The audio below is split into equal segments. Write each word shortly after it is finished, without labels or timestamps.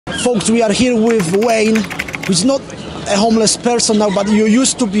Folks, we are here with Wayne, who's not a homeless person now, but you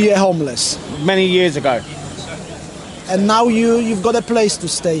used to be a homeless. Many years ago. And now you've got a place to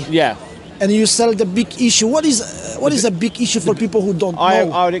stay. Yeah. And you sell the big issue. What is a big issue for people who don't know?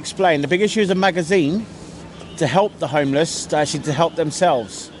 I would explain. The big issue is a magazine to help the homeless, to help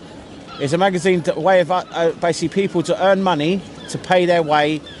themselves. It's a magazine, a way of basically people to earn money, to pay their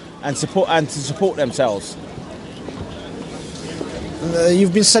way, and to support themselves.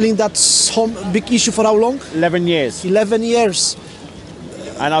 You've been selling that big issue for how long? 11 years. 11 years.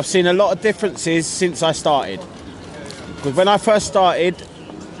 And I've seen a lot of differences since I started. Because when I first started,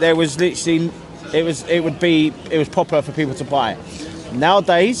 there was literally it was popular for people to buy.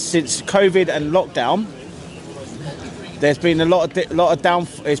 Nowadays, since COVID and lockdown, there's been a lot of down.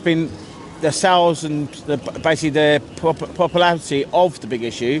 It's been the sales and basically the popularity of the big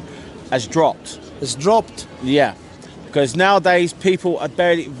issue has dropped. It's dropped. Yeah, because nowadays people are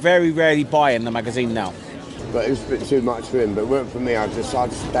very rarely buying the magazine now. But it was a bit too much for him. But it weren't for me. I just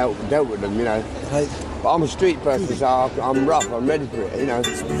dealt with them, you know. Right. But I'm a street person, so I'm rough. I'm ready for it, you know.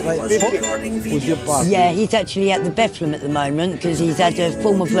 With your partner. Yeah, he's actually at the Bethlehem at the moment because he's had a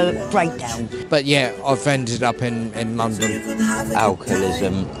form of a breakdown. But yeah, I've ended up in London.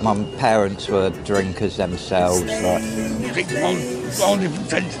 Alcoholism. My parents were drinkers themselves.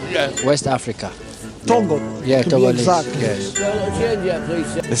 West Africa. Togo. Yeah, Togo. Exactly. Yes.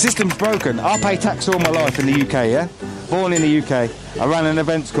 The system's broken. I pay tax all my life in the UK, yeah? Born in the UK. I ran an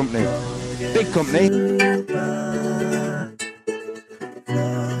events company. Big company.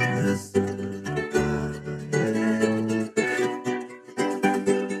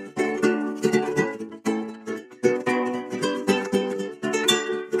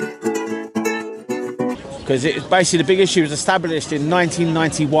 Because basically the big issue was established in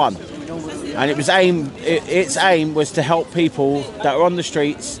 1991. And its aim was to help people that are on the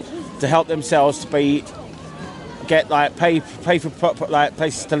streets, to help themselves to pay for proper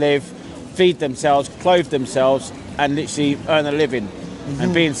places to live, feed themselves, clothe themselves, and literally earn a living,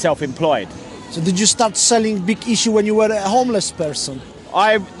 and being self-employed. So did you start selling big issue when you were a homeless person?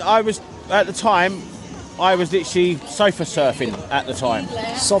 I was at the time. I was literally sofa surfing at the time.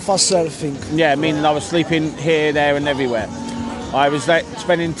 Sofa surfing. Yeah, meaning I was sleeping here, there, and everywhere. I was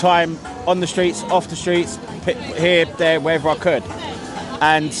spending time on the streets, off the streets, here, there, wherever I could.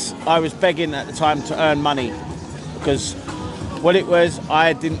 And I was begging at the time to earn money, because what it was,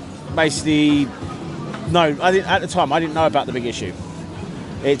 I didn't basically know. At the time, I didn't know about the big issue.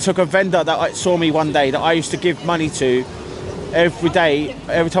 It took a vendor that saw me one day that I used to give money to every day.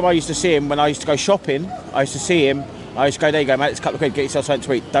 Every time I used to see him, when I used to go shopping, I used to see him. I used to go, there you go, mate, it's a couple of quid, get yourself something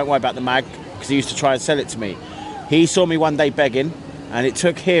to eat. Don't worry about the mag, because he used to try and sell it to me. He saw me one day begging, and it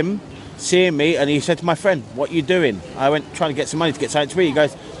took him seeing me, and he said to my friend, "What are you doing?" I went trying to get some money to get something to eat. He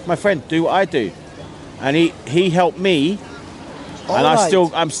goes, "My friend, do what I do," and he helped me. And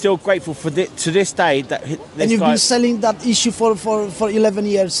I'm still grateful for to this day that this And you've guy, been selling that issue for 11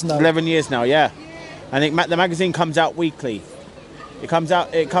 years now. 11 years now, yeah. And the magazine comes out weekly. It comes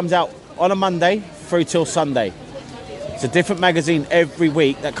out on a Monday through till Sunday. It's a different magazine every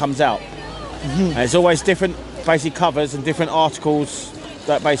week that comes out. And it's always different basic covers and different articles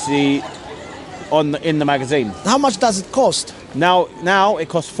that basically in the magazine. How much does it cost? Now it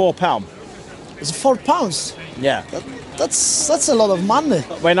costs £4. It's £4. Yeah. That's a lot of money.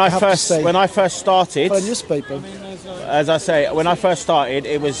 When I first started for a newspaper, as I say, when I first started,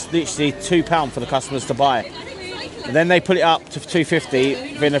 it was literally £2 for the customers to buy. And then they put it up to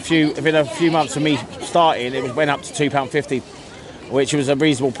 £2.50. Within a few months of me starting, it went up to £2.50, which was a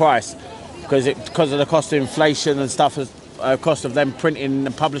reasonable price because of the cost of inflation and stuff, cost of them printing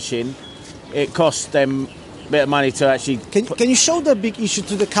and publishing. It costs them a bit of money to actually. Can you show the big issue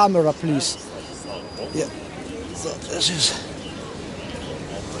to the camera, please? Yeah. So this is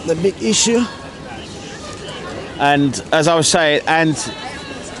the big issue. And as I was saying, and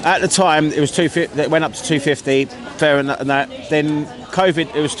at the time it was $2.50. It went up to $2.50. Fair and that. Then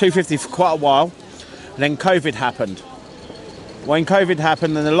COVID, it was $2.50 for quite a while. And then COVID happened. When COVID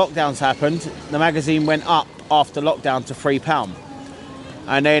happened and the lockdowns happened, the magazine went up after lockdown to £3.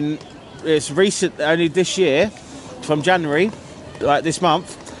 And then it's recent, only this year, from January, like this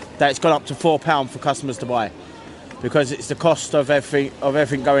month, that it's gone up to £4 for customers to buy, because it's the cost of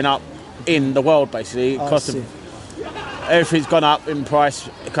everything going up in the world, basically. Everything's gone up in price.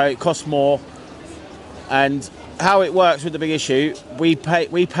 Okay, it costs more. And how it works with the big issue, we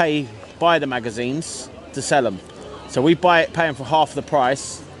buy the magazines to sell them. So we pay them for half the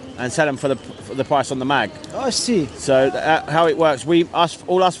price and sell them for the price on the mag. Oh, I see. So how it works,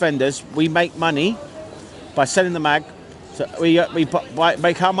 all us vendors, we make money by selling the mag So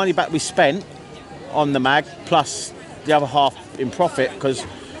make our money back we spent on the mag plus the other half in profit because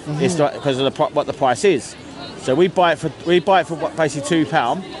it's because of what the price is. So we buy it for what, basically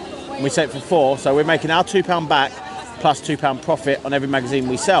 £2, and we sell it for £4. So we're making our £2 back plus £2 profit on every magazine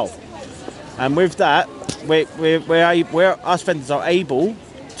we sell. And with that, us vendors are able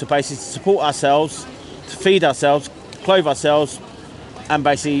to basically support ourselves, to feed ourselves, clothe ourselves, and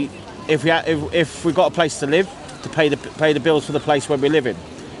basically, if we've got a place to live, to pay the bills for the place where we live in.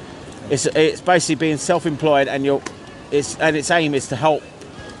 It's basically being self-employed, and its aim is to help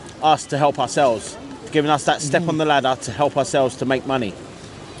us to help ourselves, giving us that step on the ladder to help ourselves to make money.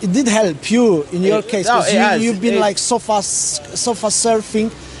 It did help you in your case, because you've been like sofa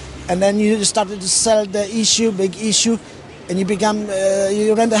surfing, and then you started to sell the big issue, and you become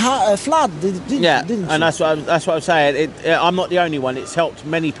you rent a flat, didn't you? And that's what I'm saying. I'm not the only one. It's helped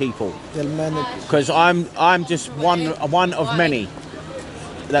many people. Because I'm just one of many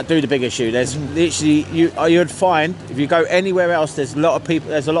that do the big issue. There's literally you'd find if you go anywhere else, there's a lot of people.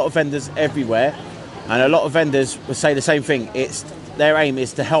 There's a lot of vendors everywhere, and a lot of vendors will say the same thing. Their aim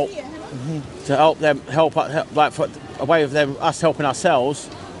is to help them like for a way of us helping ourselves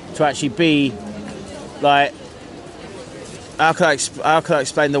to actually be like. How can I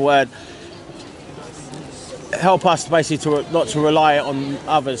explain the word? Help us basically not to rely on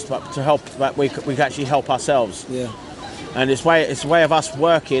others, but to help that we can actually help ourselves. Yeah. And it's a way of us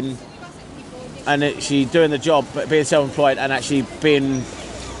working and actually doing the job, but being self-employed and actually being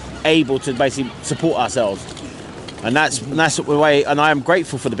able to basically support ourselves. And that's the way. And I am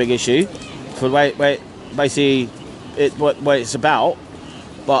grateful for the big issue, for the way basically what it's about.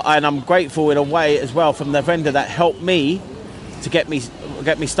 And I'm grateful in a way as well from the vendor that helped me to get me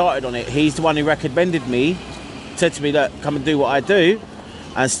started on it. He's the one who recommended me, said to me, look, come and do what I do.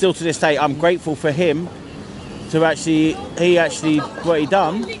 And still to this day, I'm grateful for him to what he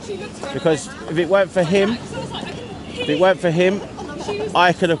done, because if it weren't for him,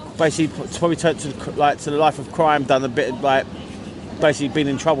 I could have basically probably turned to the life of crime, done a bit like basically been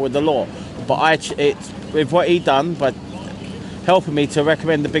in trouble with the law. But with what he done, by helping me to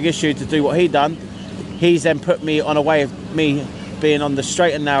recommend the big issue to do what he done, he's then put me on a way of me being on the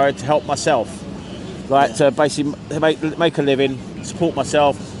straight and narrow to help myself, to basically make a living, support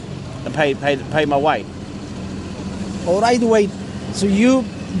myself, and pay my way. All right, Wade. So you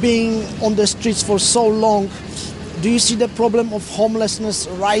being on the streets for so long, do you see the problem of homelessness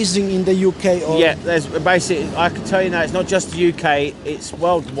rising in the UK? Or? Yeah, there's basically. I can tell you now, it's not just the UK; it's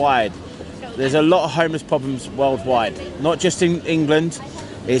worldwide. There's a lot of homeless problems worldwide, not just in England.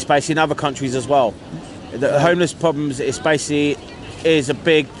 It's basically in other countries as well. The homeless problems is a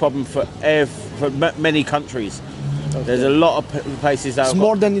big problem for many countries. Okay. There's a lot of places that it's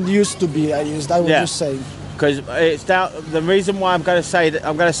more than it used to be. I was just saying. Because it's down. The reason why I'm going to say that,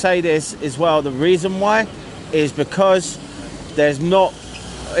 I'm going to say this as well. The reason why is because is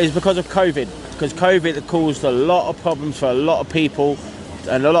because of COVID. Because COVID caused a lot of problems for a lot of people,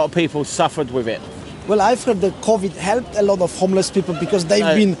 and a lot of people suffered with it. Well, I've heard that COVID helped a lot of homeless people because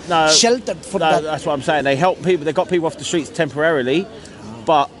they've been sheltered for that. That's what I'm saying. They helped people. They got people off the streets temporarily,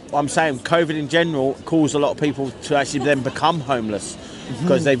 but I'm saying COVID in general caused a lot of people to actually then become homeless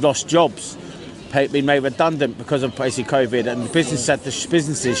because they've lost jobs, been made redundant because of basically COVID, and the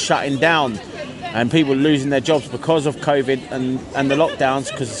businesses shutting down, and people losing their jobs because of COVID and the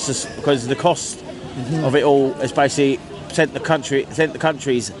lockdowns because the cost of it all has basically sent the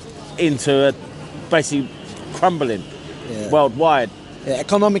countries into basically crumbling worldwide. Yeah,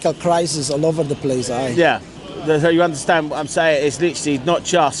 economical crisis all over the place. Yeah, so you understand what I'm saying? It's literally not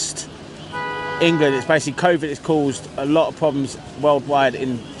just England. It's basically COVID has caused a lot of problems worldwide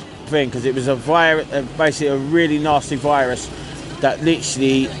because it was basically a really nasty virus that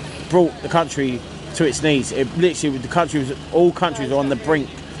literally brought the country to its knees. It literally, all countries were on the brink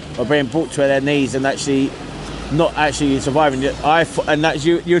of being brought to their knees and actually not actually surviving. And that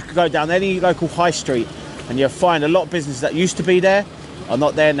you could go down any local high street and you'll find a lot of businesses that used to be there are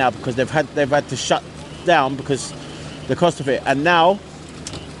not there now because they've had to shut down because the cost of it. And now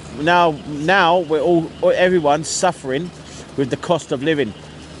everyone's suffering with the cost of living,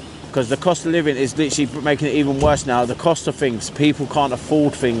 because the cost of living is literally making it even worse now. The cost of things, people can't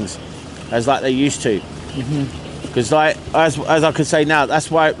afford things as like they used to. Because as I could say now, that's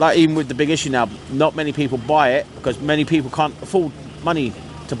why even with the big issue now, not many people buy it because many people can't afford money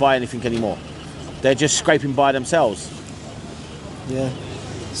to buy anything anymore. They're just scraping by themselves. Yeah.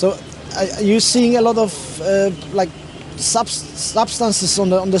 So are you seeing a lot of substances on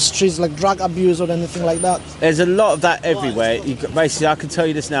the streets, like drug abuse or anything like that? There's a lot of that everywhere. Basically, I can tell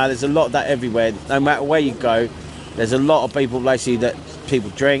you this now. There's a lot of that everywhere. No matter where you go, There's a lot of people basically that people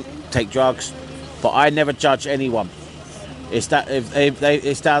drink, take drugs, but I never judge anyone. It's that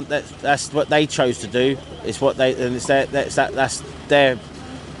that's what they chose to do. It's what they and that's their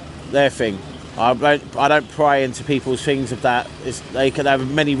thing. I don't pry into people's things of that. They could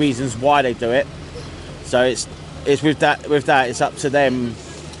have many reasons why they do it. So it's with that it's up to them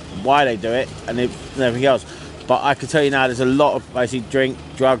why they do it and everything else. But I can tell you now, there's a lot of basically drink,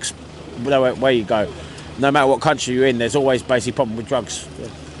 drugs, where you go. No matter what country you're in, there's always basically problem with drugs.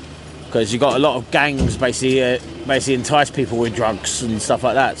 Because you've got a lot of gangs basically entice people with drugs and stuff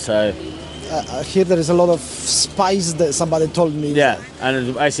like that. So I hear there is a lot of spice that somebody told me. Yeah,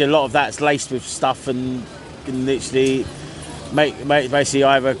 and basically a lot of that's laced with stuff and can literally make basically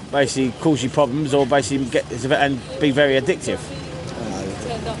either basically cause you problems or basically and be very addictive.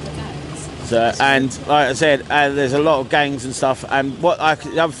 So, and like I said, there's a lot of gangs and stuff. And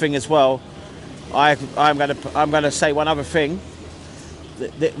the other thing as well, I'm gonna say one other thing.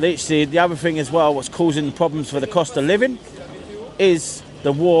 Literally, the other thing as well, what's causing the problems for the cost of living, is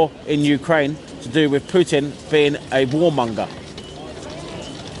the war in Ukraine to do with Putin being a warmonger.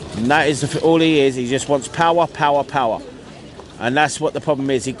 And that is all he is. He just wants power, power, power. And that's what the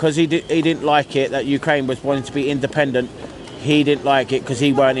problem is. Because he didn't like it that Ukraine was wanting to be independent. He didn't like it because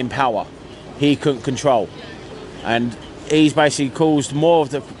he weren't in power. He couldn't control. And he's basically caused more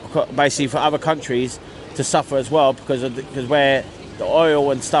of the basically for other countries to suffer as well because where the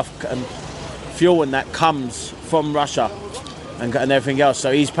oil and stuff and fuel and that comes from Russia and everything else.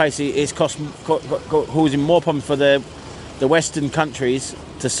 So he's basically causing more problems for the Western countries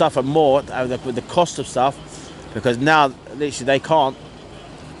to suffer more with the cost of stuff because now literally they can't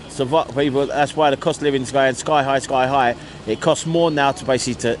survive. People, that's why the cost of living is going sky high, sky high. It costs more now to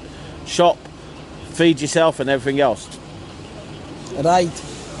basically to shop, feed yourself and everything else. Right.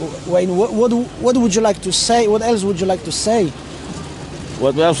 Wayne, what would you like to say? What else would you like to say?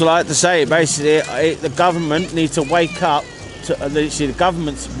 What else would I like to say? Basically, the government needs to wake up. The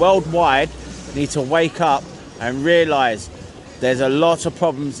governments worldwide need to wake up and realise there's a lot of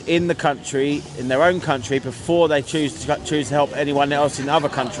problems in the country, in their own country, before they choose to help anyone else in other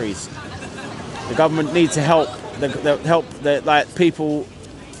countries. The government needs to help people.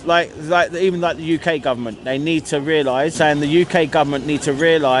 Even the UK government, they need to realise, and the UK government need to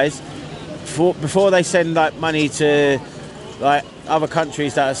realise before they send money to other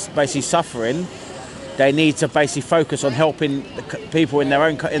countries that are basically suffering, they need to basically focus on helping the people in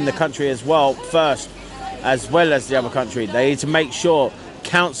the country as well first, as well as the other country. They need to make sure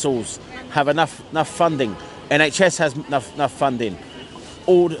councils have enough funding, NHS has enough funding,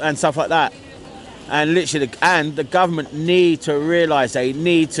 and stuff like that. And literally, the government need to realise they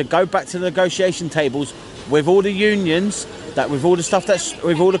need to go back to the negotiation tables with all the unions, with all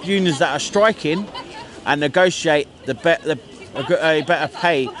the unions that are striking, and negotiate a better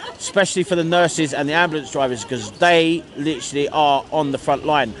pay, especially for the nurses and the ambulance drivers, because they literally are on the front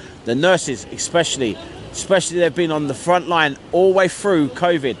line. The nurses, especially they've been on the front line all the way through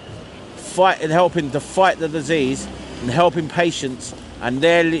COVID, helping to fight the disease and helping patients. And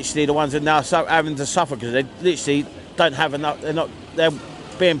they're literally the ones that are now having to suffer because they literally don't have enough. They're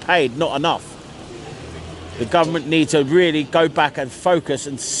being paid not enough. The government needs to really go back and focus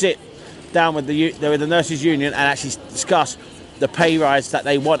and sit down with the nurses' union and actually discuss the pay rise that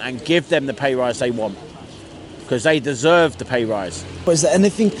they want and give them the pay rise they want because they deserve the pay rise. Is there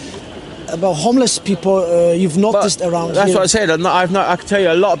anything about homeless people you've noticed around that's here? What I said. I can tell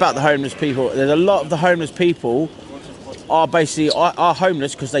you a lot about the homeless people. There's a lot of the homeless people are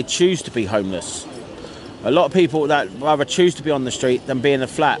homeless because they choose to be homeless. A lot of people that rather choose to be on the street than be in a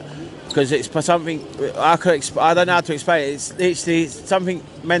flat because it's something I don't know how to explain it. It's something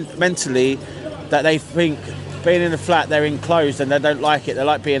mentally that they think being in a flat they're enclosed and they don't like it. They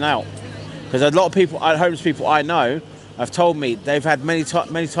like being out because a lot of people, homeless people I know, have told me they've had many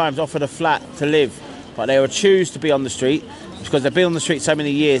times offered a flat to live, but they would choose to be on the street because they've been on the street so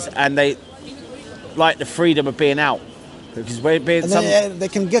many years and they like the freedom of being out. Because they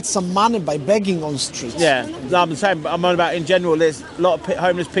can get some money by begging on streets. Yeah, I'm saying, I'm on about in general. There's a lot of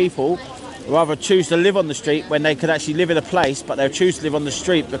homeless people who rather choose to live on the street when they could actually live in a place, but they'll choose to live on the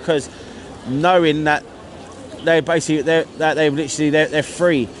street because knowing that they're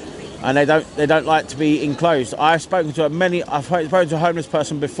free and they don't like to be enclosed. I've spoken to a homeless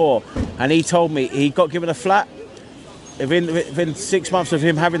person before, and he told me he got given a flat. Within 6 months of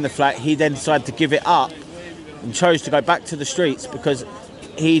him having the flat, he then decided to give it up and chose to go back to the streets because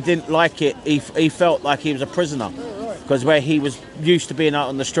he didn't like it. He felt like he was a prisoner because where he was used to being out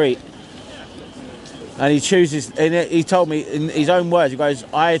on the street. And he chooses, and he told me in his own words, he goes,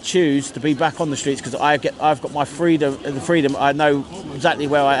 I choose to be back on the streets because I've got my freedom, I know exactly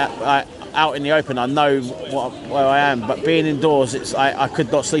where I out in the open, I know where I am, but being indoors, I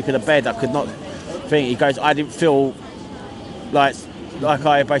could not sleep in a bed, I could not think. He goes, I didn't feel like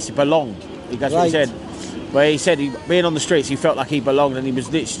I basically belonged. He goes, what he said. But he said, being on the streets, he felt like he belonged, and he was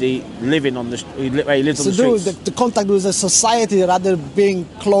literally living on the lived on the streets. The contact with the society rather being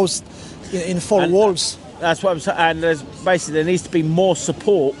closed in four walls. That's what I'm saying. And there needs to be more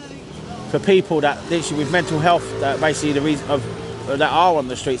support for people that literally with mental health, that basically the reason that are on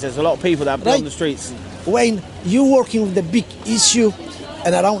the streets. There's a lot of people that are on the streets. Wayne, you working with the big issue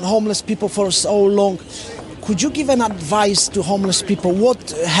and around homeless people for so long. Could you give an advice to homeless people?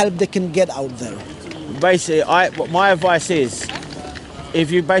 What help they can get out there? Basically, my advice is,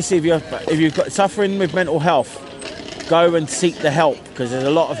 if you've got suffering with mental health, go and seek the help, because there's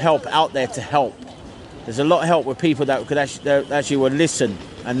a lot of help out there to help. There's a lot of help with people that could actually will listen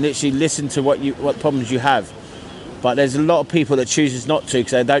and literally listen to what problems you have. But there's a lot of people that chooses not to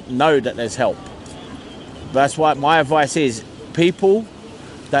because they don't know that there's help. That's why my advice is, people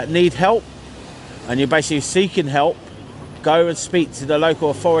that need help and you're basically seeking help, go and speak to the local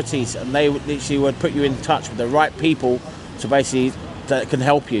authorities, and they literally would put you in touch with the right people to basically that can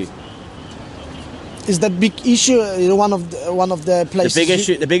help you. Is that big issue one of the places?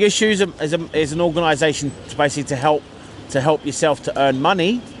 The big issue is an organisation to help yourself to earn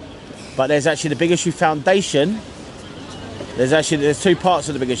money, but there's actually the Big Issue Foundation. There's two parts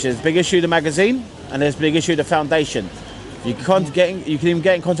of the Big Issue. There's Big Issue the magazine, and there's Big Issue the foundation. You can even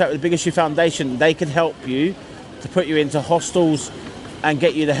get in contact with the Big Issue Foundation. They can help you to put you into hostels and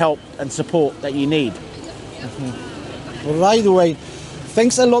get you the help and support that you need. Right away.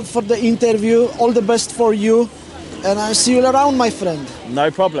 Thanks a lot for the interview. All the best for you, and I'll see you around, my friend. No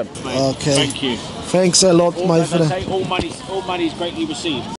problem. Okay. Thank you. Thanks a lot, my friend. All money is greatly received.